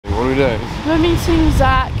are we doing? We're meeting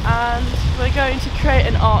Zac and we're going to create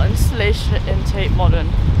an art installation in Tate Modern,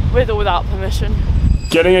 with or without permission.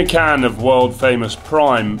 Getting a can of world famous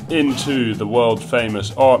Prime into the world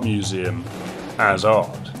famous art museum as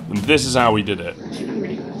art. And this is how we did it.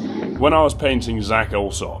 When I was painting Zac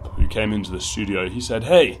Alsop, who came into the studio, he said,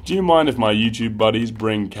 "Hey, do you mind if my YouTube buddies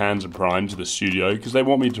bring cans of Prime to the studio because they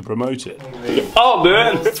want me to promote it?" Oh,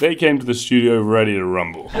 man! They came to the studio ready to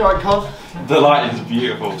rumble. You alright, Cod? The light is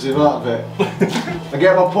beautiful. Zoom out a bit. I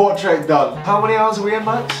get my portrait done. How many hours are we in,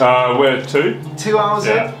 Max? We're 2. 2 hours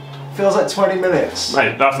in? Feels like 20 minutes.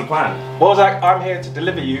 Mate, that's the plan. Well, Zac, I'm here to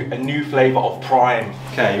deliver you a new flavour of Prime.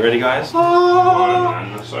 Okay, you ready, guys? Oh,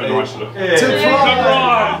 man, that's so nice to look at. To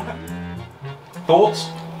Prime! Thoughts?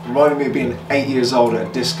 Reminded me of being 8 years old at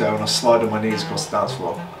a disco and I slide on my knees across the dance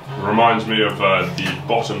floor. Reminds me of the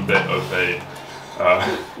bottom bit of a...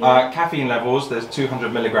 caffeine levels, there's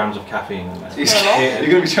 200 milligrams of caffeine in there. You're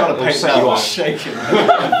going to be trying to paint set that you while up. shaking.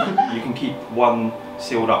 You can keep one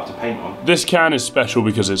sealed up to paint on. This can is special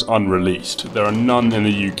because it's unreleased. There are none in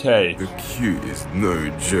the UK. The queue is no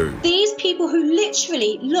joke. These people who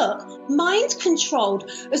literally look mind controlled,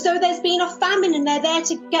 as though there's been a famine and they're there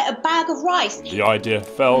to get a bag of rice. The idea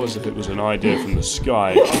fell as if it was an idea from the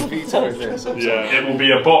sky. I'm vetoing this. Yeah, it will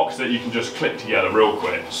be a box that you can just click together real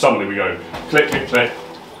quick. Suddenly we go click, click, click,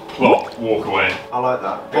 plop, walk away. I like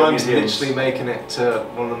that. Prime's literally making it to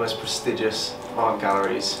one of the most prestigious art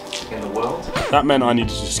galleries in the world. That meant I needed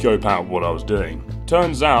to scope out what I was doing.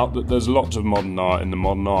 Turns out that there's lots of modern art in the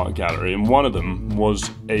modern art gallery, and one of them was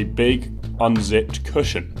a big unzipped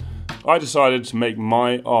cushion. I decided to make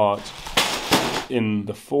my art in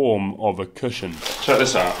the form of a cushion. Check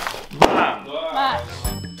this out. Bam!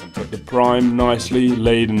 And put the Prime nicely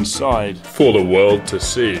laid inside for the world to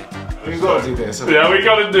see. We've got to do this. Yeah, we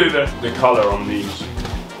gotta do this. The colour on these.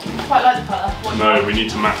 Quite like the colour. No, we need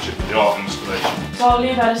to match it with the art installation. So I'll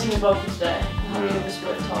leave editing above for today. I'll do the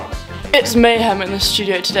split task. It's mayhem in the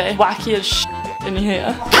studio today. Wacky as shit in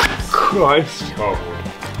here. Christ. Oh.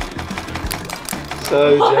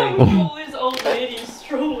 So janky. All these old ladies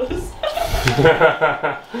strollers.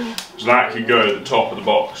 So that could go at the top of the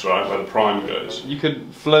box, right, where the Prime goes. You could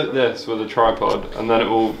float this with a tripod and then it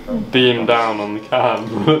will beam down on the can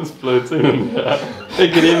when it's floating in the air.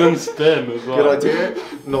 It can even spin as well. Good idea?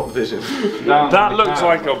 Not vision. That looks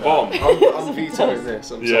like a bomb. I'm vetoing this.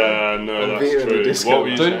 I'm sorry. Yeah, no, I'm that's vetoing the true. disco. What were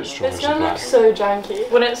you saying? It's gonna look so janky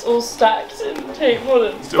when it's all stacked in Tate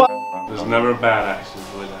Modern. There's never a bad accident,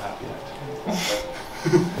 always a happy accident.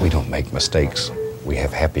 We don't make mistakes. We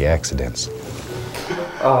have happy accidents.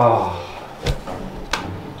 Oh.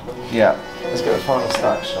 Yeah, let's get a final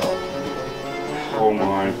stack shot. Oh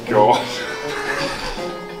my god.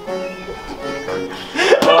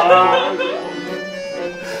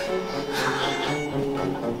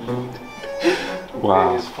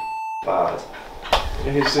 Wow. Bad.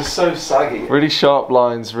 It's just so saggy. Really sharp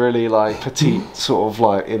lines, really like petite, sort of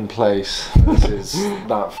like in place. This is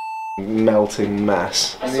that melting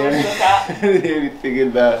mess. And the only thing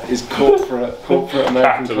in there is corporate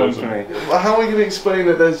American Capitalism. company. Well, how are we going to explain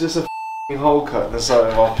that there's just a hole cut in the side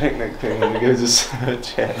of our picnic thing when we go to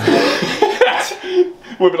search it?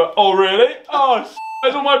 We'll be like, oh really? Oh,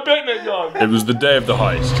 it's on my picnic gone. It was the day of the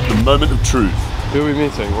heist, the moment of truth. Who are we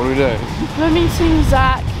meeting? What are we doing? We're meeting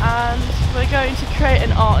Zac and we're going to create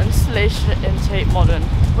an art installation in Tate Modern,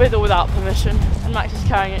 with or without permission. And Max is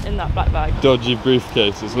carrying it in that black bag. Dodgy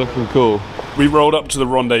briefcase, it's looking cool. We rolled up to the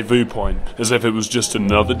rendezvous point as if it was just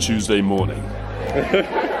another Tuesday morning.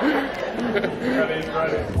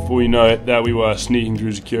 Before you know it, there we were, sneaking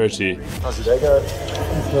through security. How's your day going?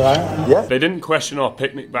 Yeah. They didn't question our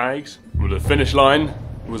picnic bags, but the finish line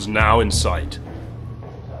was now in sight.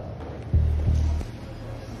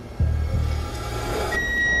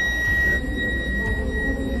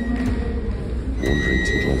 Wandering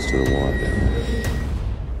too close to the wire there.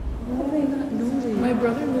 Why do they not know this? My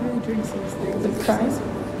brother literally drinks these things. It's crazy.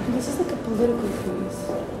 This is like a political piece.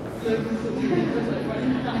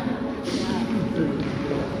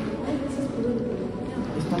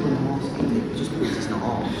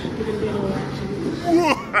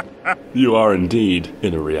 You are indeed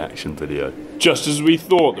in a reaction video. Just as we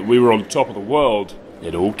thought that we were on top of the world,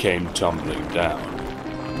 it all came tumbling down.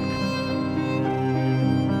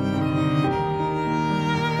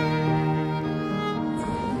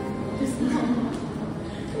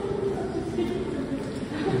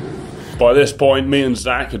 By this point, me and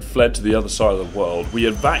Zac had fled to the other side of the world. We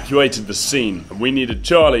evacuated the scene, and we needed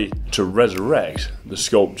Charlie to resurrect the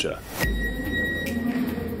sculpture.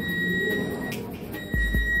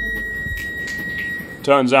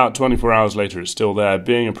 Turns out 24 hours later it's still there,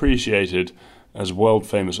 being appreciated as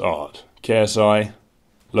world-famous art. KSI,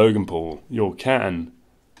 Logan Paul, your can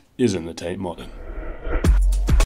is in the Tate Modern.